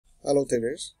Hello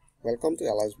traders, welcome to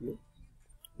Alicblue.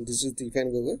 This is Stephen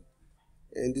Google.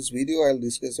 In this video, I'll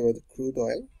discuss about the crude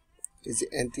oil. It's the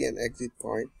entry and exit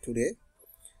point today.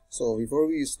 So before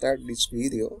we start this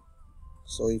video,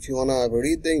 so if you wanna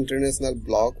read the international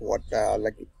blog, what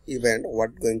event,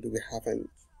 what going to be happen,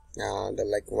 and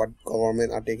what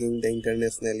government are taking the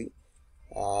internationally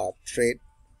trade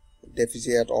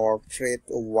deficit or trade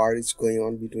war is going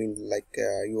on between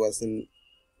US and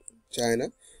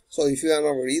China. So if you want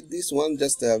to read this one,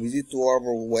 just visit to our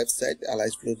website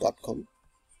aliceblue.com.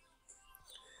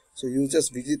 So you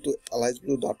just visit to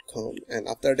aliceblue.com, and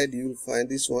after that you will find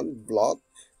this one blog.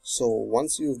 So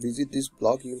once you visit this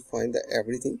blog, you will find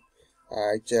everything.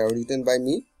 It's written by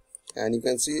me, and you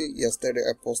can see yesterday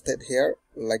I posted here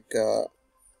about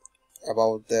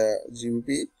the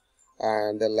GBP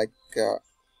and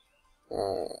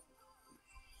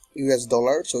US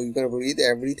dollar. So you can read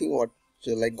everything what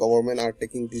government are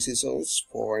taking decisions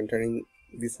for entering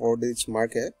before this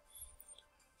market.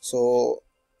 So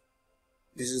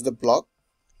this is the block,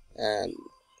 and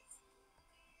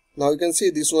now you can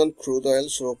see this one crude oil.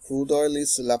 So crude oil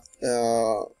is left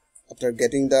after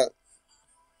getting the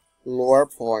lower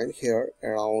point here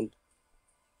around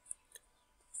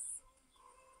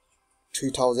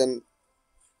 3000,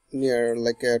 near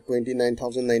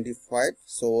 29,095.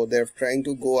 so they're trying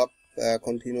to go up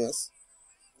continuous.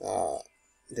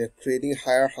 They're creating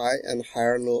higher high and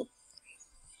higher low.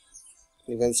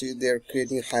 You can see they're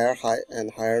creating higher high and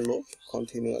higher low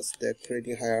continuous. They're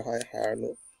creating higher high, higher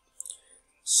low.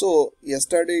 So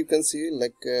yesterday you can see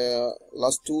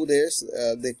last 2 days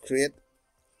they create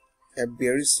a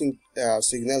bearish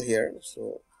signal here.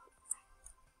 So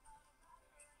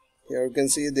here you can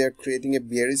see they're creating a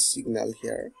bearish signal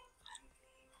here.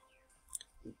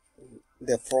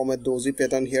 They form a doji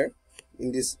pattern here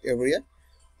in this area,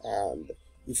 and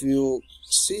if you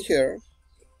see here,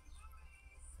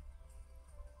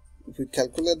 if we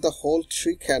calculate the whole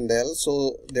 3 candle,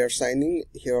 so they're signing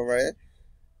here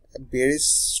a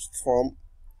bearish form,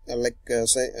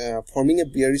 forming a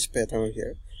bearish pattern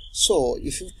here. So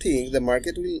if you think the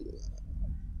market will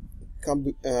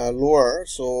come lower,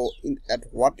 so at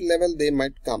what level they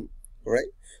might come,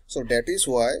 right? So that is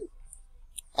why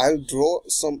I'll draw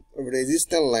some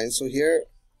resistance line. So here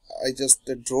I just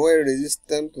draw a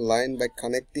resistance line by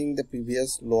connecting the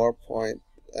previous lower point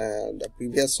and the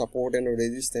previous support and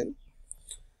resistance.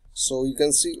 So you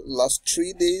can see last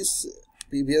 3 days,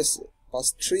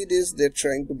 past 3 days, they're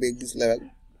trying to break this level.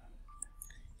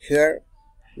 Here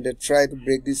they try to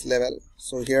break this level.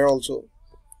 So here also,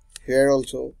 here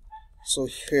also, so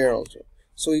here also.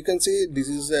 So you can see this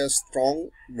is a strong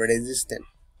resistance.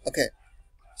 Okay,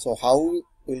 so how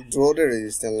we'll draw the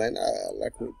resistance line?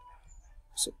 Let me.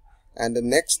 So, and the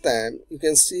next time you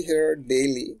can see here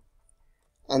daily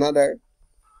another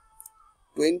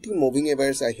 20 moving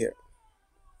averages are here,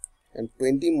 and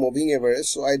 20 moving averages.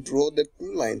 So I draw the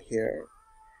 2 line here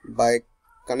by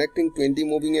connecting 20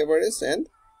 moving averages and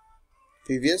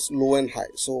previous low and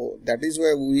high. So that is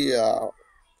where we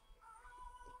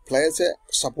place a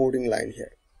supporting line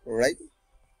here, right?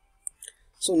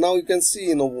 So now you can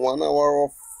see 1 hour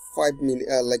or 5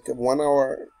 minutes, 1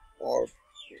 hour or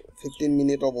 15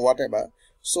 minutes or whatever.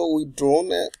 So we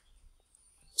drawn a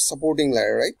supporting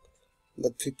line, right?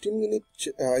 The 15 minute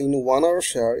in 1 hour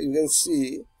share, you can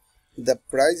see the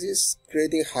price is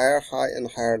creating higher high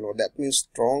and higher low. That means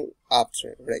strong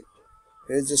uptrend, right?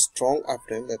 Here is a strong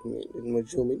uptrend. Let me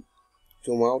zoom in,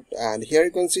 zoom out, and here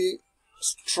you can see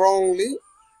strongly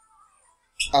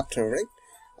uptrend, right?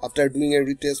 After doing a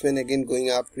retracement, again going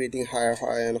up, creating higher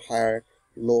high and higher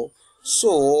low.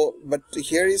 So but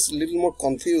here is a little more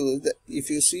confused. If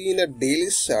you see in a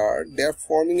daily chart, they are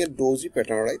forming a doji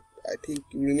pattern, right? I think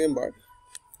you remember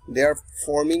they are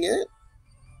forming a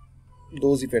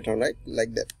doji pattern, right?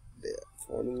 Like that, they are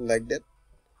forming like that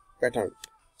pattern.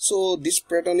 So this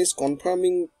pattern is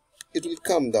confirming it will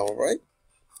come down, right?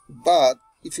 But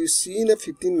if you see in a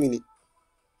 15 minute,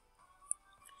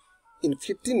 in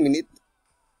 15 minutes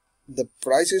the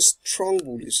price is strong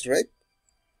bullish, right?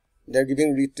 They're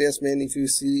giving retracement. If you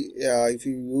see, if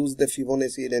you use the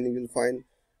Fibonacci, then you will find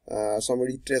some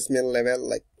retracement level.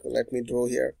 Let me draw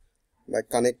here by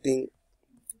connecting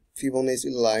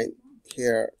Fibonacci line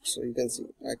here. So you can see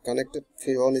I connected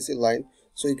Fibonacci line.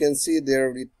 So you can see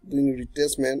they're doing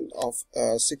retracement of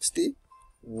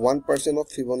 61% of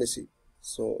Fibonacci.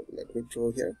 So let me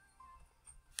draw here.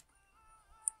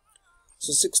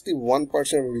 So 61%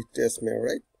 retracement,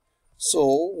 right? So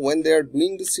when they are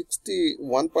doing the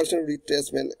 61%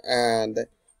 retracement, and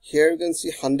here you can see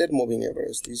 100 moving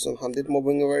average. This 100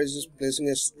 moving average is placing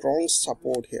a strong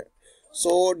support here.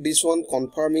 So this one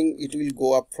confirming it will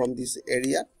go up from this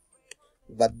area,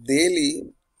 but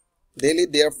daily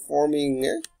they are forming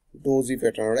a doji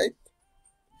pattern, right?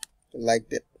 Like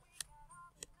that.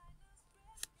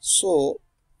 So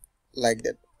like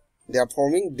that, they are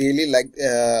forming daily like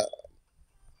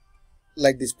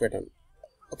this pattern.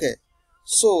 Okay,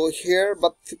 so here,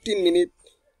 but 15-minute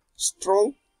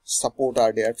strong support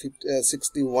are there.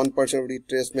 61%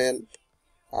 retracement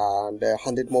and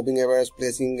 100 moving average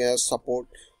placing a support,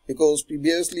 because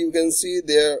previously you can see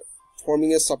they are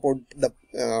forming a support. The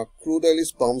crude oil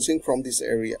is bouncing from this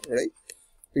area, right?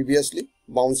 Previously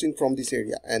bouncing from this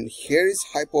area, and here is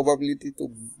high probability to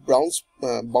bounce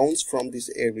from this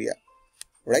area,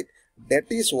 right? That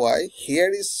is why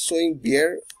here is showing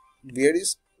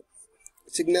bearish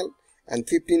signal and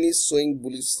 15 is showing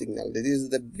bullish signal. That is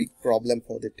the big problem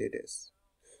for the traders.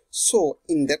 So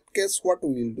in that case, what we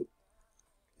will do?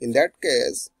 In that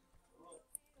case,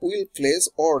 we will place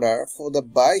order for the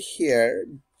buy here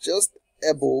just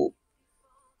above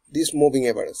this moving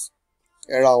average,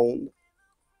 around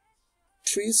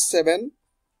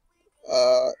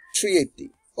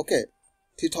 380. Okay,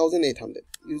 3800.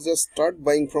 You just start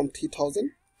buying from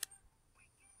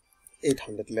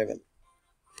 3800 level,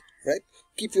 right?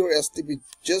 Keep your STP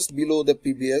just below the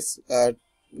previous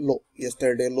low,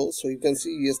 yesterday low. So you can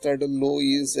see yesterday low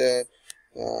is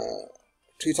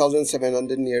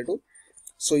 3700 near to.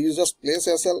 So you just place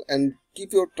SL and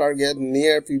keep your target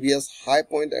near previous high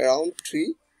point around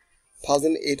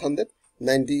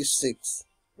 3896,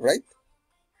 right?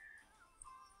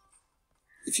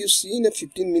 If you see in a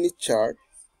 15-minute chart,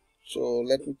 so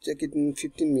let me check it in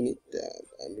 15 minutes.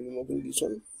 I'm removing this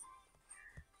one.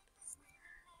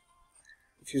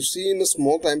 If you see in a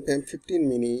small time frame, 15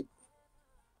 minutes,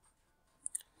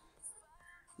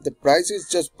 the price is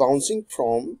just bouncing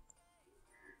from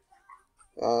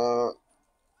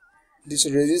this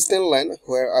resistance line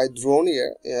where I drawn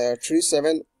here,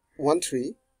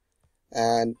 3713,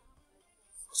 and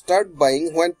start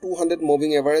buying when 200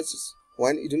 moving averages,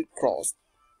 when it will cross,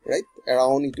 right?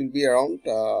 Around, it will be around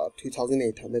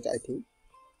 3800, I think.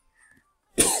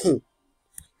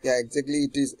 Yeah, exactly,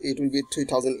 it will be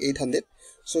 3800.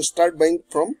 So start buying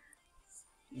from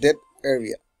that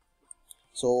area.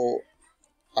 So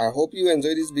I hope you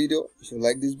enjoyed this video. If you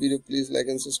like this video, please like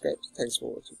and subscribe. Thanks for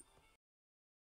watching.